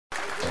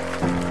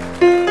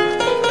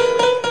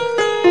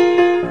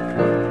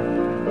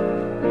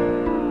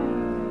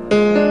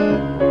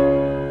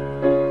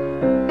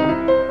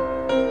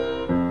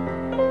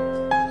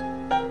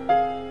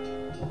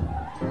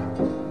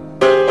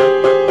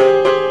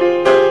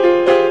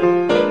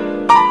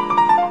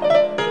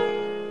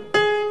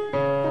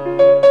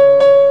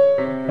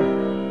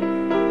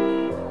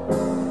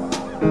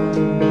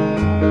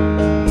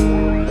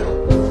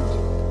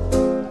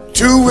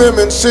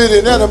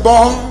sitting at a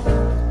bar.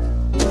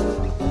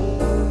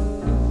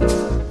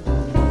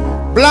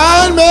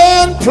 Blind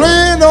man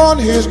playing on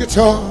his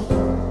guitar.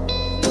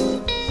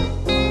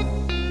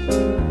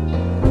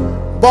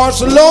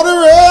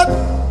 Barcelona red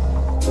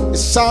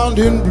is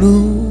sounding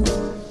blue.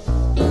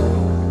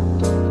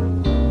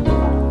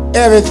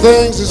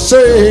 Everything's the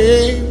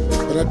same,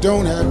 but I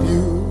don't have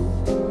you.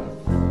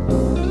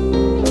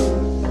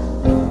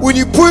 When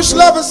you push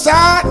love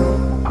aside,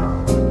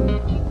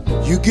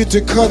 you get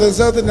the colors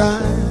of the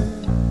night.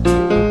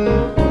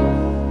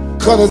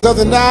 Colors of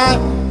the night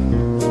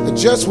are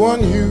just one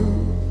hue.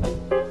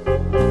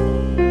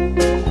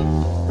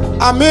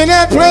 I'm in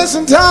that place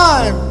and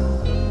time.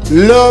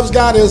 Love's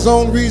got its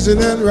own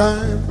reason and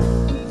rhyme.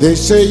 They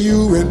say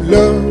you in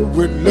love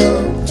with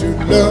love, to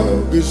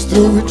love is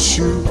through with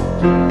you.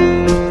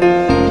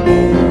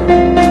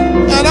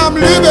 And I'm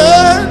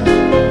living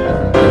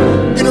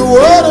in a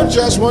world of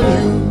just one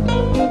hue.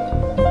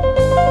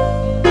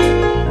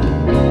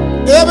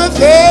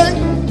 Everything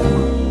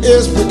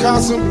is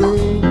Picasso blue.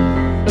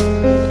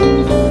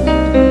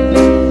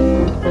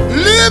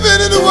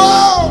 Living in the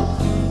world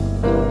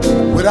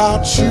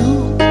without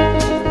you.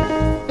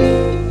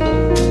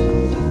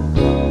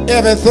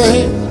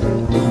 Everything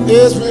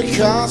is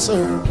Picasso.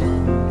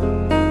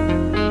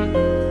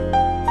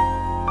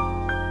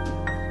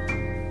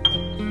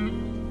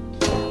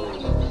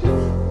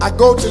 I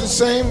go to the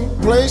same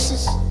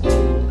places,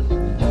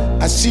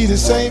 I see the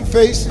same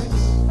faces.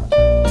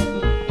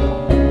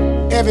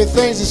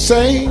 Everything's the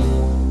same,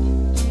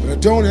 but I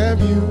don't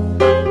have you.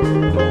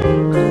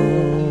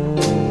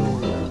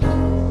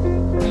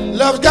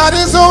 Love's got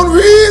its own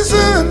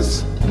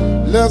reasons,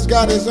 love's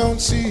got its own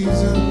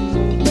seasons.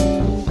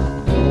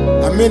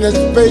 I'm in this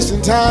space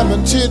and time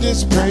until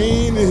this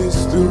pain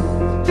is through.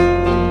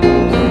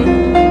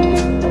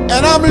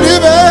 And I'm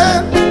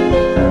living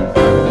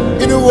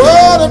in a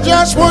world of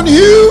just one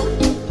hue.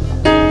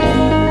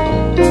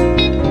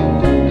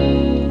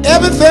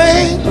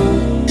 Everything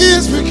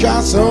is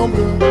Picasso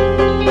blue.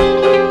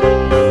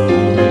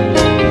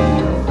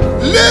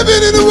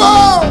 Living in a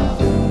world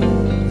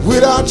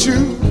without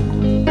you.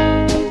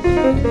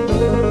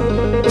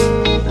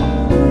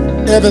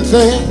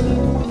 Everything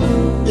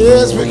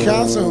is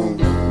Picasso.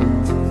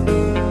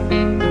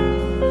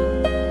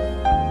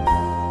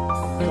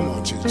 Come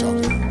on, Chief, talk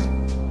to me.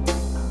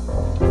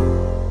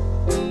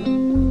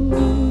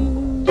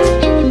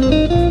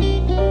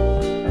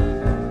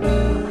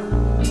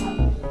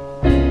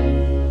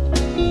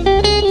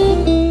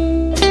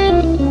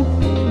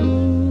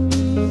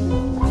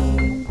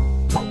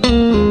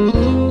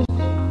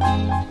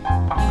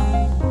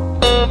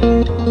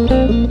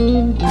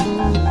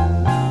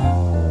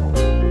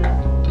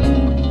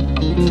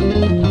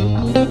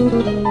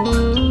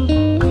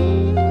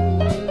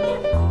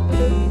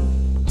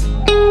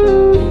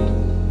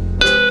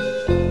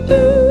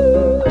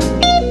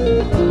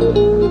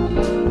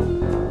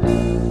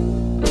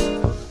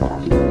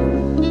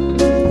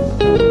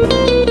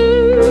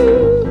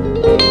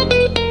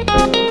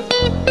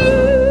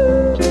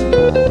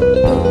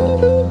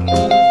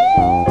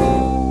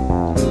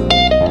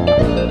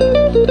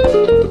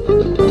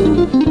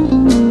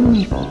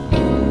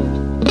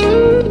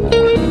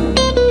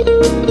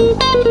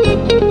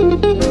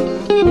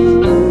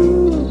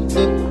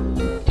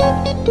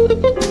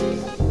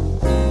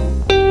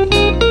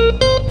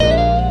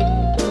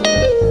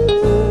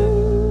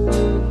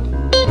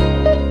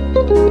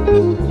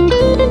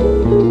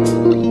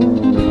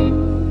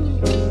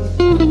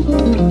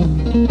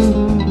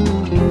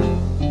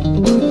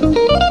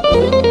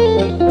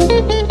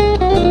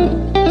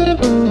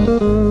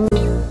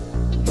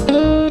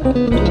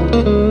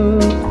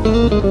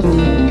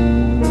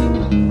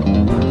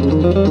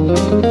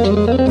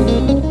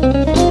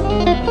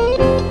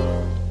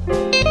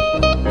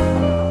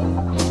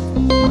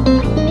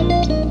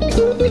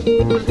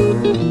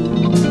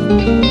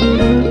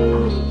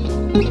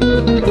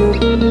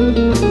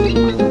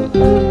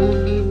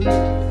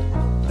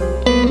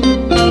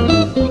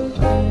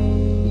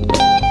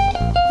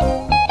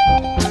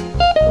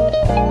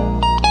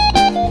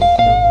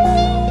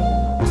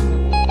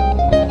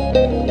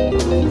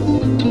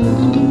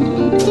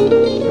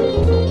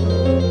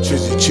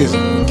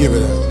 Give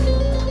it up.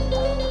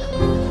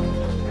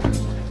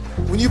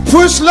 When you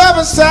push love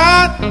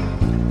aside,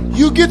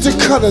 you get the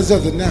colors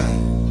of the night.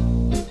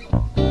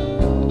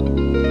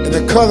 And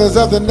the colors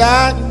of the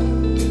night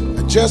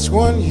are just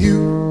one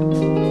hue.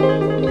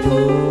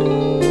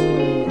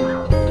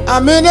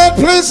 I'm in that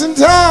place and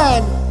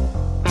time.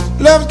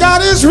 Love's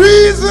got its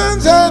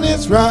reasons and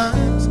its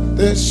rhymes.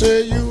 They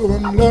say you are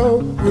in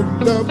love with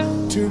love,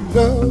 to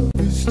love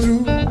is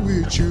through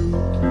with you.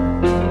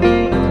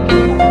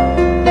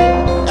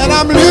 And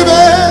I'm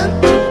living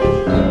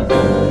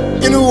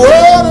in a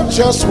world of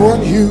just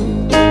one hue.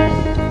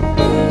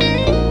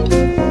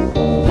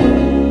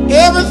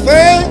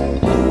 Everything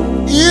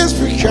is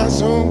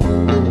Picasso.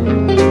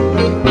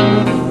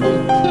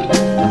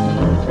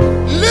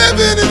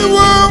 Living in a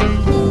world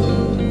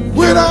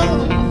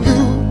without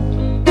you.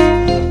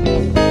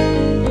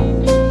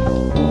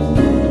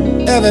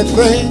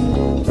 Everything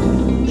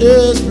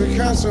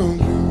Picasso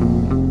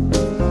blue.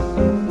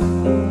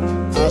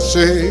 I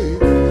say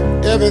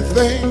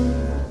everything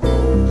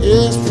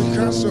is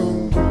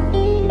Picasso.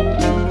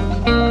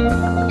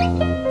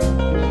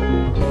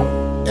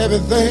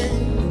 Everything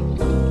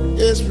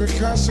is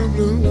Picasso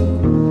blue.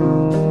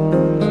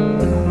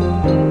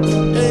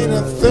 Ain't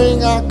a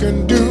thing I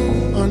can do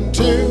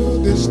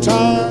until this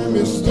time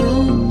is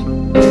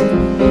through.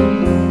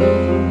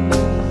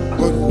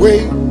 But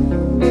wait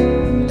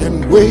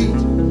and wait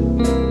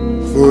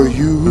for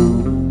you.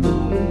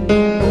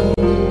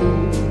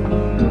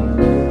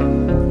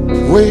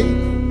 Wait,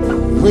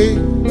 wait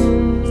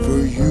for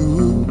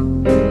you.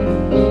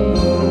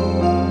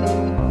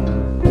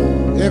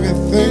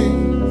 Everything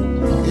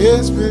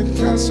is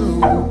Picasso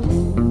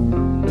blue.